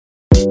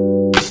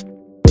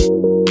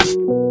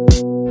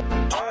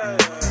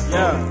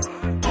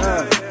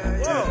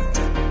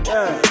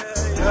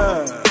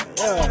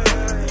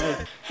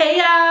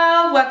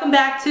welcome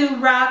back to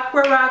Rock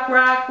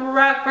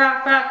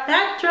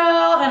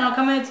Natural, and I'm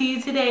coming to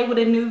you today with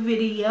a new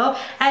video.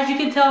 As you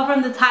can tell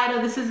from the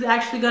title, this is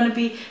actually going to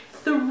be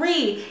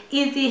 3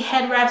 easy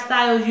head wrap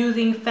styles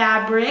using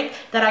fabric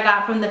that I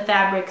got from the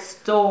fabric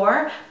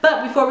store.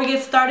 But before we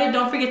get started,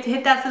 don't forget to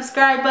hit that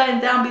subscribe button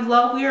down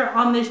below. We are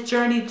on this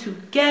journey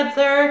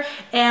together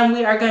and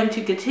we are going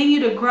to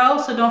continue to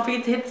grow, so don't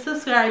forget to hit the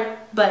subscribe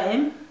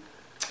button.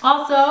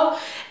 Also,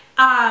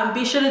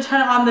 be sure to turn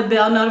on the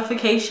bell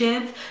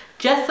notifications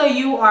just so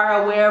you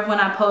are aware of when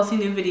I'm posting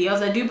new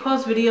videos. I do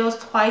post videos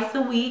twice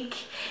a week,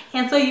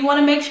 and so you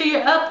want to make sure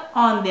you're up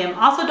on them.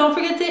 Also, don't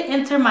forget to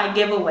enter my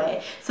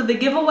giveaway. So the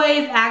giveaway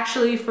is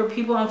actually for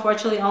people,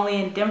 unfortunately,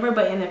 only in Denver,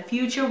 but in the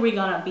future, we're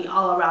going to be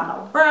all around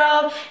the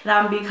world, and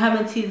I'm going to be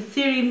coming to the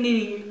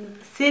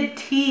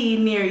city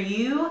near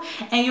you,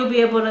 and you'll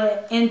be able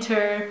to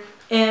enter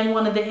in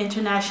one of the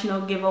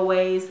international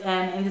giveaways,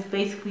 and it's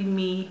basically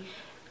me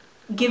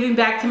giving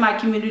back to my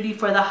community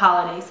for the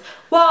holidays.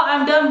 Well,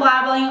 I'm done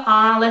blabbling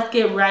on. Let's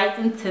get right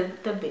into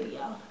the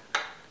video.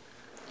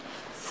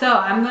 So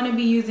I'm going to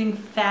be using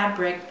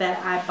fabric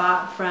that I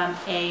bought from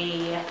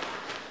a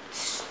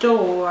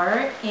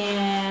store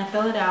in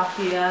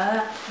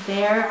Philadelphia.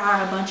 There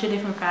are a bunch of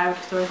different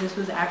fabric stores. This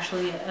was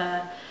actually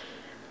a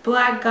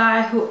black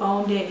guy who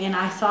owned it, and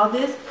I saw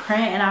this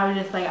print and I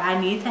was just like, I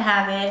need to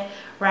have it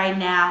right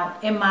now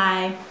in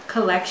my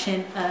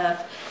collection of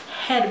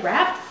head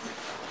wraps.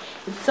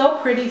 It's so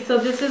pretty. So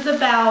this is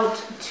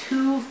about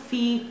 2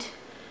 feet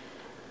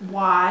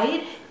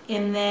wide,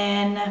 and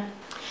then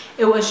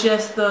it was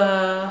just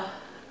or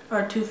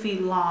 2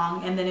 feet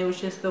long, and then it was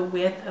just the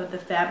width of the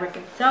fabric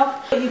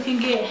itself. You can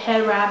get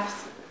head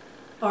wraps,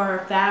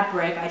 or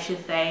fabric I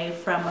should say,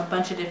 from a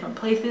bunch of different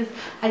places.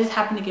 I just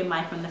happened to get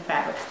mine from the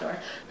fabric store.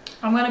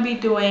 I'm going to be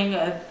doing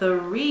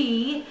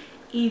 3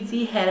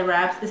 easy head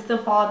wraps. It's the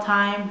fall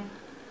time.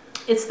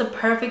 It's the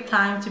perfect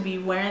time to be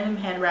wearing them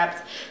head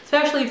wraps,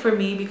 especially for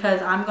me,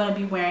 because I'm going to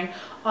be wearing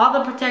all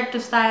the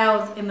protective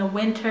styles in the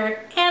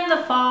winter and the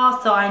fall,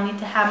 so I need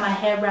to have my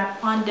head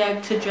wrap on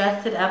deck to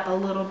dress it up a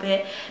little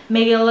bit,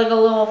 make it look a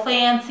little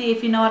fancy,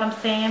 if you know what I'm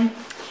saying.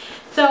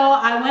 So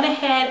I went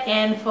ahead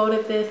and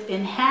folded this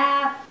in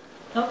half.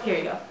 Oh, here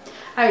you go.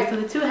 Alright, so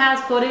the 2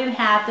 halves folded in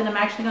half, and I'm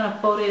actually going to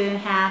fold it in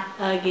half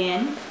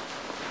again.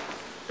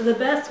 The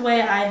best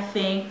way, I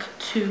think,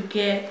 to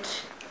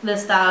get the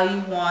style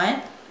you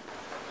want.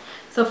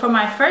 So for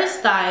my first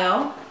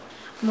style,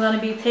 I'm going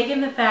to be taking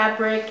the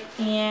fabric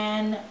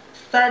and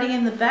starting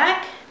in the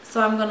back.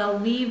 So I'm going to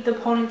leave the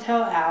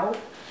ponytail out,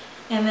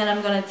 and then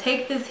I'm going to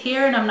take this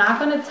here, and I'm not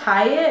going to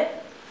tie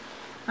it.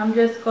 I'm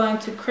just going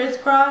to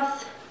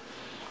crisscross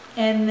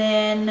and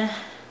then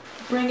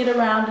bring it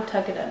around to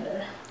tuck it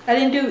under. I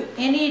didn't do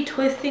any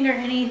twisting or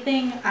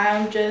anything.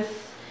 I'm just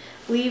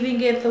leaving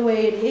it the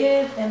way it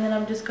is, and then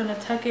I'm just going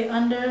to tuck it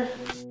under.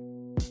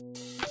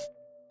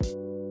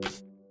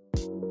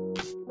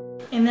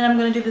 And then I'm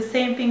going to do the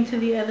same thing to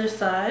the other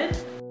side.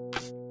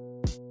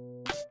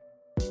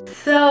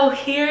 So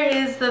here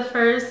is the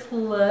first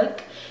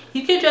look.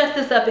 You can dress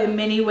this up in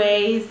many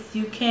ways.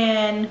 You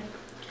can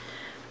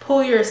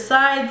pull your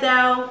sides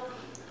out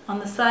on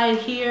the side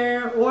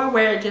here, or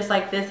wear it just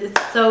like this.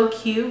 It's so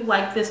cute.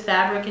 Like, this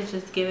fabric is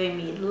just giving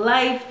me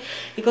life.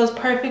 It goes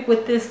perfect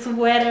with this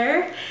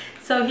sweater.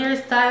 So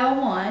here's style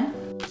 1.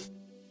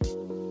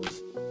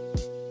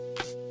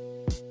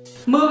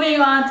 Moving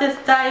on to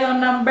style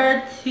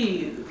number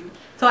 2.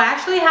 So I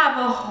actually have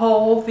a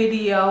whole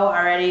video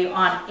already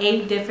on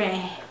 8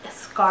 different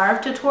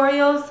scarf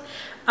tutorials.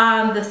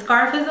 The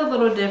scarf is a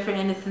little different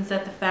in the sense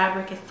that the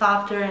fabric is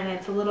softer and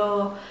it's a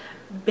little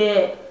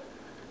bit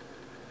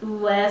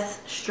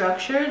less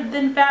structured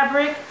than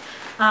fabric.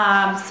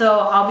 So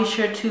I'll be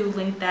sure to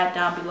link that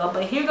down below.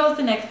 But here goes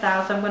the next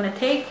style. So I'm going to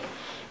take,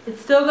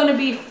 it's still going to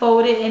be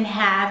folded in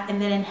half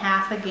and then in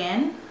half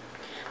again.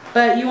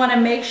 But you want to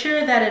make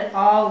sure that it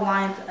all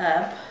lines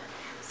up.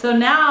 So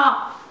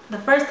now, the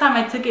first time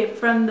I took it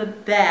from the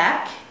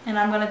back, and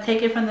I'm going to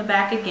take it from the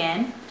back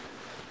again.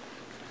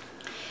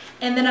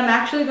 And then I'm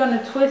actually going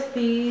to twist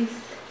these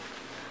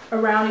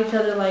around each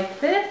other like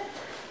this.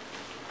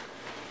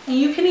 And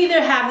you can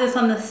either have this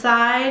on the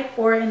side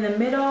or in the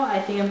middle.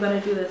 I think I'm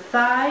going to do the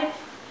side. And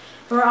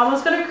we're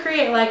almost going to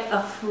create like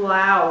a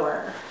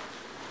flower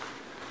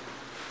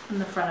in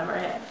the front of our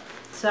head.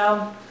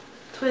 So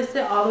twist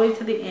it all the way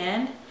to the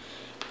end,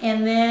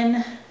 and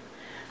then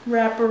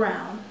wrap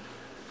around.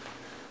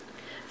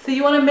 So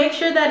you want to make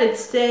sure that it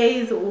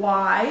stays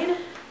wide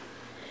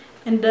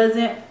and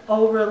doesn't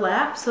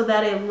overlap, so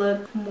that it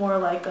looks more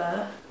like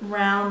a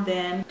round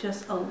than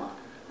just a lump,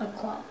 a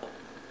clump.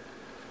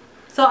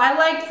 So I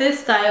like this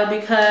style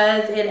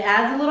because it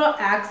adds a little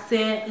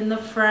accent in the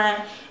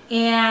front,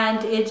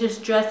 and it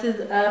just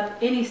dresses up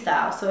any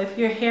style. So if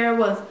your hair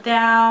was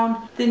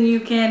down, then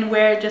you can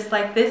wear it just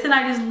like this, and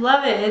I just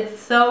love it.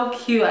 It's so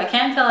cute. I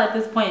can't tell at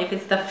this point if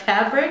it's the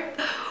fabric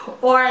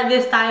or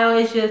this style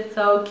is just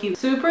so cute.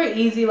 Super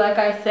easy, like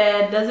I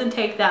said, doesn't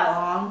take that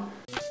long.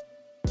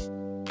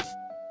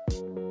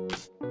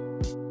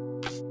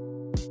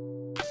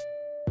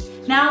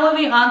 Now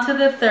moving on to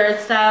the third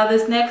style.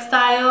 This next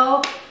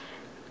style,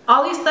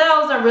 all these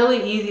styles are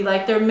really easy.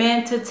 Like they're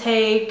meant to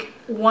take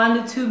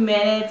 1 to 2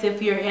 minutes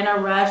if you're in a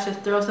rush.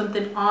 Just throw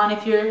something on,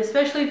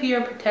 especially if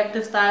you're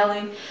protective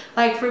styling.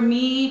 Like for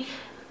me,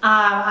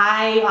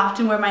 I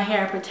often wear my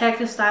hair in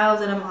protective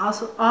styles, and I'm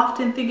also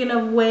often thinking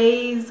of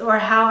ways or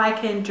how I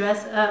can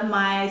dress up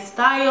my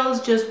styles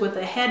just with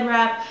a head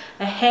wrap,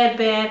 a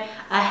headband,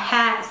 a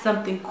hat,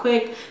 something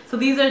quick. So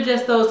these are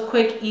just those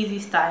quick, easy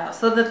styles.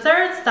 So the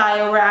third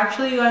style, we're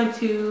actually going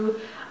to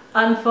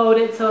unfold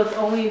it so it's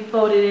only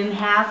folded in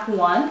half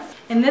once.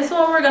 And this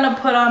one we're going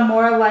to put on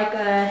more like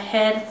a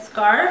head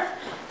scarf.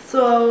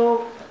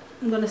 So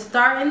I'm going to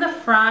start in the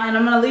front, and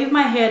I'm going to leave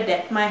my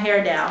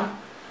hair down.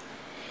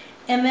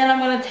 And then I'm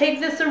going to take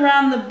this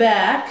around the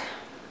back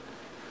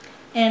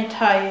and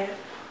tie it.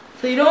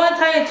 So you don't want to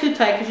tie it too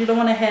tight because you don't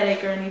want a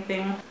headache or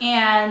anything.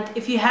 And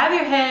if you have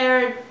your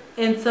hair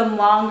in some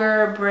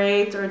longer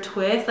braids or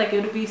twists, like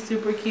it would be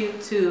super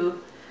cute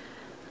to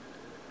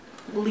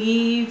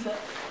leave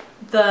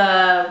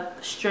the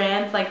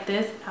strands like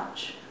this,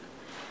 ouch,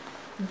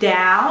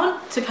 down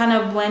to kind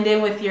of blend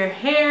in with your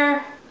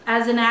hair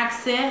as an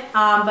accent.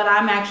 But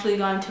I'm actually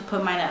going to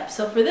put mine up.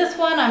 So for this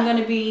one, I'm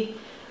going to be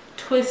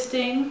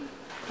twisting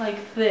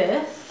like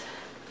this,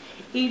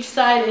 each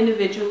side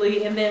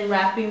individually, and then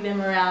wrapping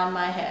them around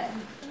my head.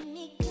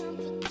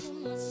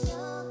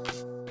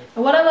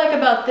 And what I like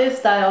about this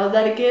style is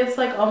that it gives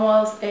like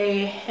almost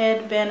a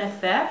headband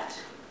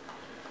effect.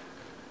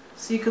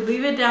 So you could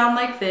leave it down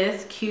like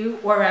this, cute,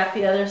 or wrap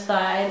the other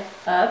side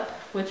up,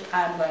 which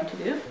I'm going to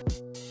do.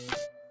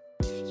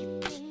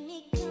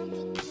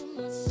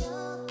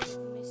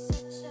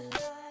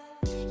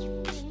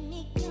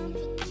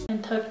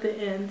 And tuck the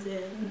ends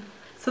in.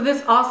 So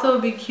this also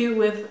would be cute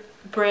with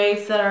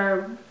braids that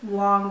are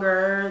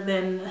longer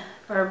than,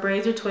 or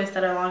braids or twists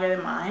that are longer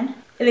than mine.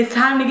 And it's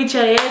time to get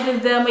your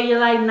edges done, but you're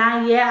like,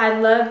 not yet. I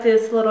love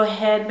this little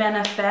headband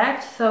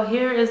effect. So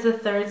here is the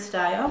third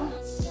style.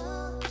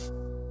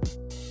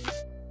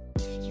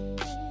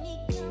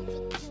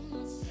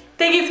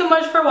 Thank you so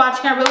much for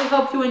watching. I really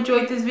hope you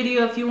enjoyed this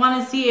video. If you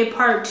want to see a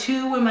part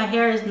 2 when my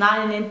hair is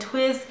not in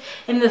twist,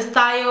 in the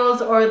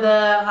styles or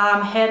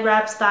the head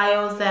wrap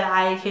styles that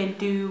I can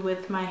do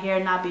with my hair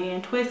not being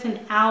in twist and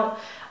out,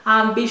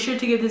 be sure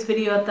to give this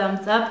video a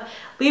thumbs up.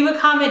 Leave a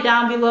comment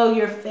down below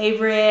your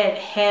favorite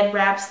head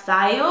wrap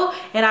style,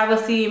 and I will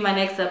see you in my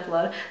next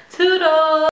upload. Toodles!